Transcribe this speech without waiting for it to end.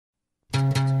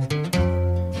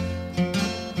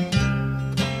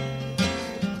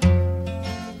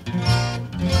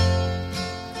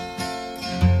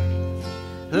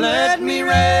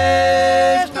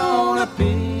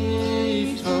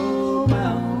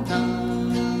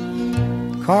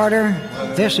Carter,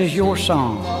 this is your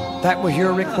song. That was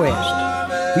your request.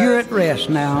 You're at rest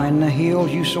now in the hills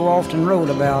you so often wrote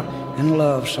about and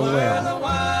loved so well.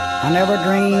 I never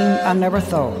dreamed, I never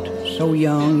thought, so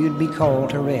young you'd be called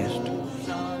to rest.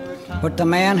 But the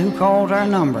man who calls our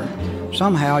number,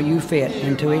 somehow you fit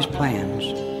into his plans.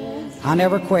 I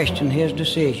never questioned his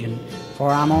decision, for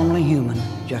I'm only human,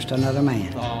 just another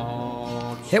man.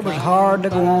 It was hard to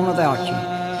go on without you.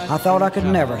 I thought I could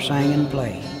never sing and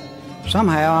play.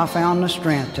 Somehow I found the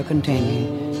strength to continue.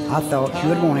 I thought you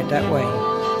would want it that way.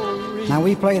 Now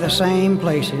we play the same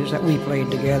places that we played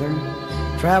together,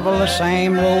 travel the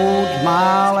same roads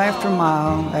mile after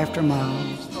mile after mile.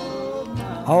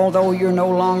 Although you're no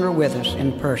longer with us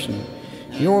in person,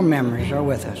 your memories are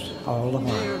with us all the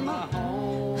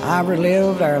while. I've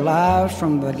relived our lives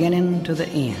from beginning to the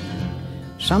end,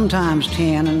 sometimes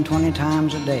 10 and 20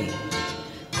 times a day.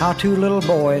 How two little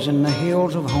boys in the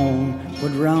hills of home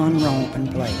would run, romp, and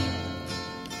play.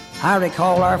 I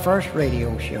recall our first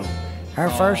radio show, our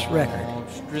first record,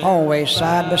 always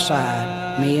side by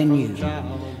side, me and you.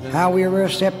 How we were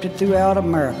accepted throughout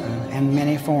America and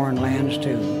many foreign lands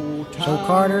too. So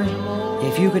Carter,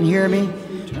 if you can hear me,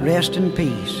 rest in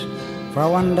peace. For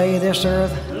one day this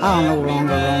earth I'll no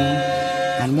longer roam,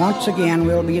 and once again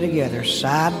we'll be together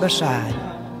side by side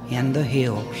in the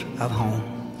hills of home.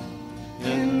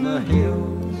 In the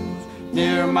hills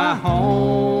near my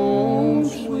home,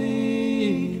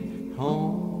 sweet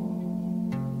home.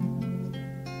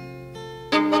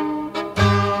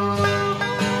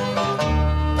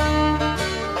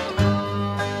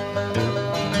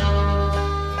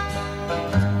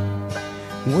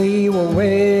 We were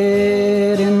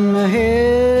wed in the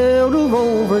hills of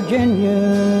old Virginia.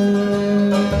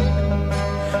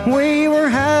 We were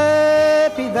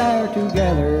happy there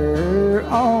together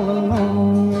all alone.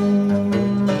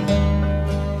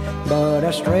 But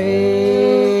I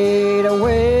strayed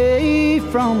away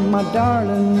from my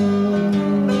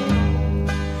darling.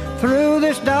 Through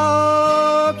this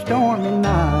dark, stormy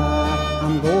night,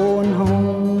 I'm going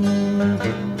home.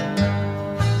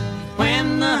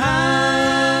 When the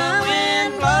high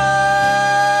wind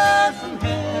blows from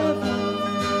heaven,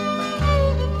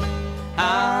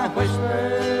 I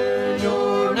whisper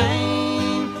your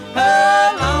name alone.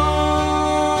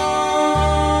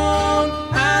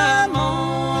 I'm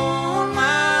on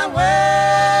my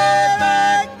way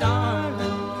back,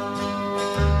 darling,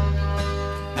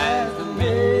 as the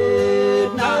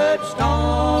midnight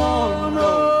storm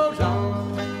rolls on.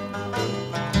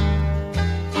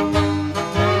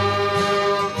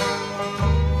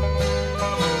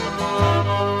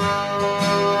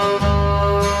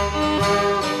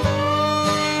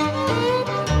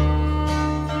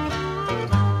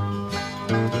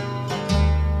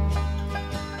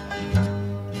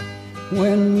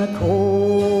 When the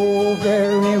cold,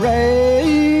 dreary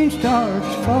rain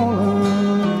starts falling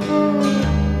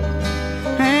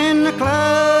and the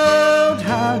clouds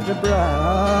hide the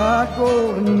bright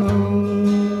golden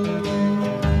moon,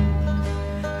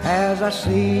 as I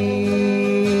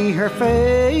see her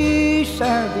face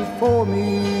there before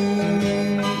me,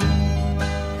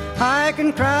 I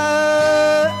can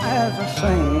cry as I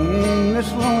sing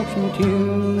this lonesome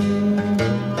tune.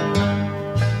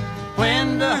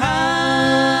 When the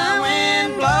high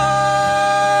wind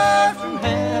blows from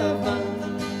heaven,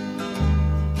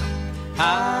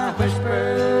 I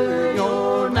whisper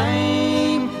your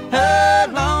name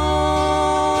alone.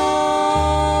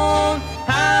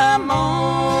 I'm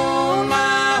on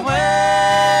my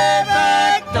way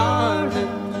back, darling,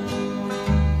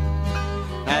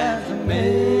 as the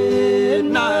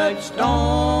midnight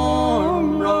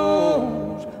storm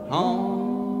rolls on.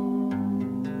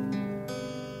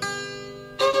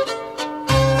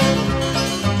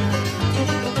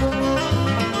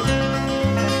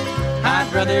 I'd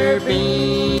rather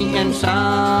be in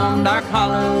some dark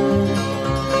hollow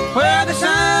where the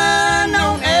sun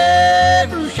don't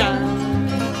ever shine,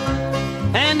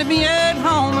 and to be at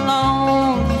home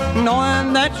alone,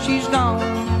 knowing that she's gone,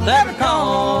 that'll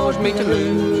cause me to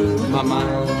lose my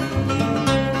mind.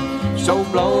 So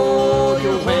blow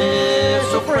your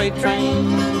whistle, freight train,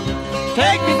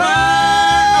 take me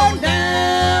far on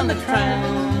down the track.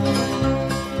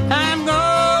 I'm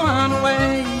going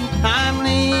away, I'm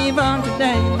leaving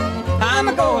today. I'm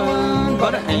a-going,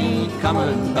 but I ain't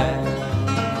coming back.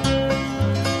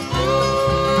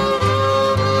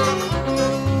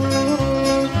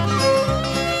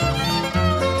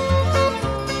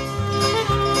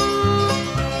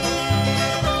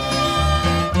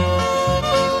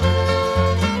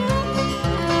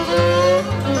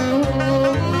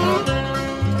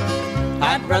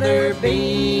 I'd rather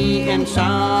be in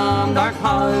some dark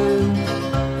hollow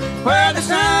where the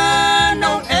sun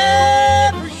don't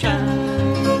ever shine.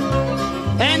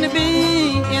 And to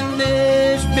be in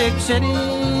this big city,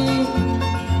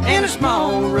 in a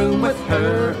small room with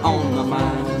her on my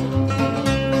mind.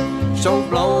 So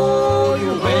blow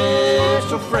your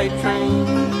whistle, freight train,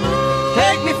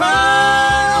 take me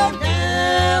far on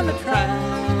down the track.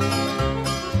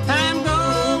 I'm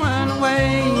going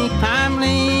away, I'm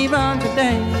leaving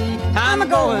today. I'm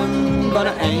a-going, but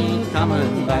I ain't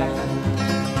coming back.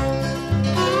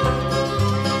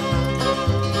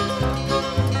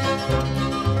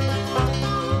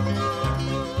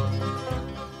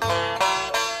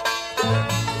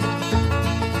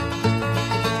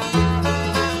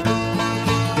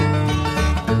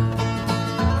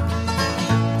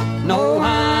 No,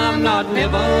 I'm not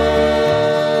living,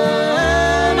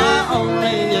 I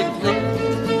only exist.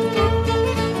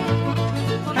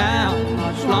 How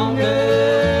much longer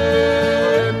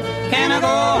can I go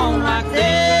on like this?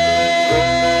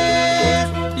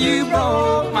 You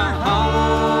broke my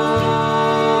heart,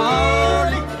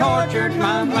 it tortured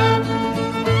my mind.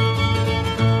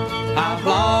 I've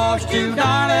lost you,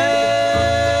 darling,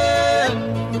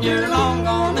 you're long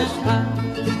gone this time.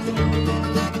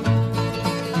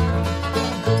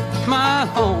 My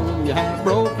home you have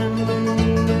broken,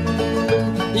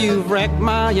 you've wrecked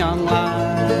my young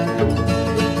life.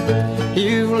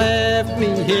 You've left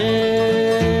me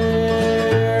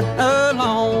here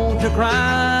alone to cry.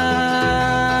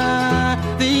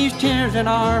 These tears that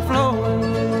are flowing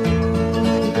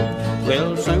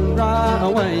will soon dry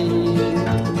away.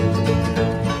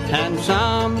 And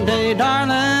someday,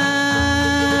 darling,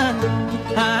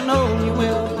 I know you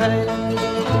will pay.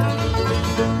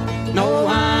 No,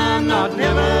 I'm not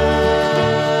living,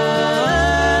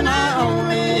 I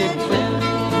only exist.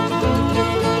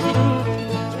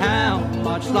 How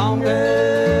much longer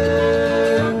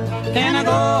can I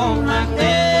go on like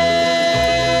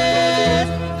this?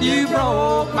 You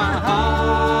broke my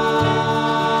heart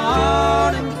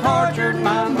and tortured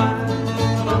my mind.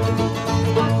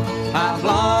 I've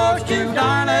lost you,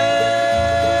 darling,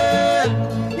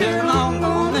 you're long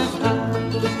gone this time.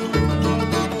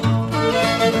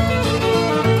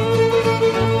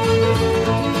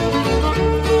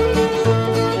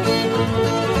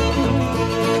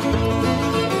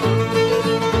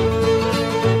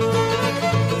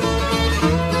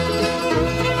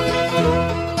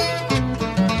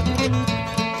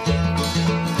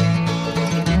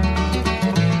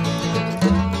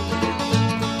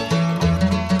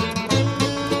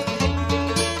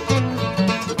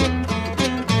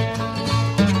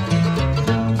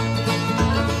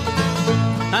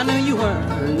 I knew you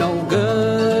were no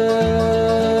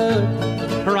good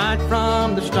right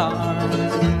from the start.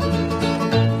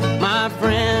 My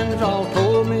friends all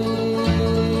told me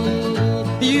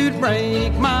you'd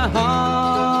break my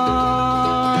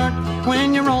heart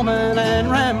when you're roaming and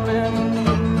rambling.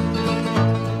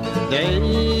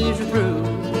 Days are through,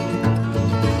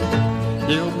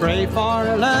 you'll pray for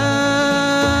a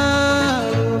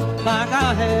love like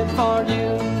I had for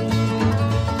you.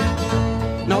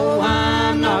 No,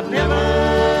 I'm not living,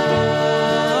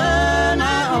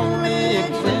 I only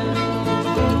exist.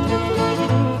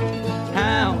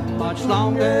 How much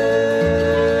longer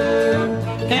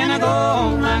can I go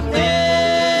on like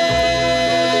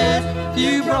this?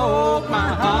 You broke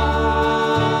my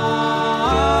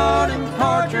heart and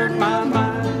tortured my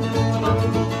mind.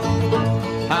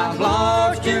 I've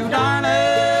lost you, darling,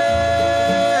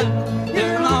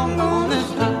 you're long gone this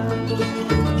time.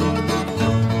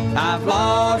 I've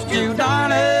lost you, darling.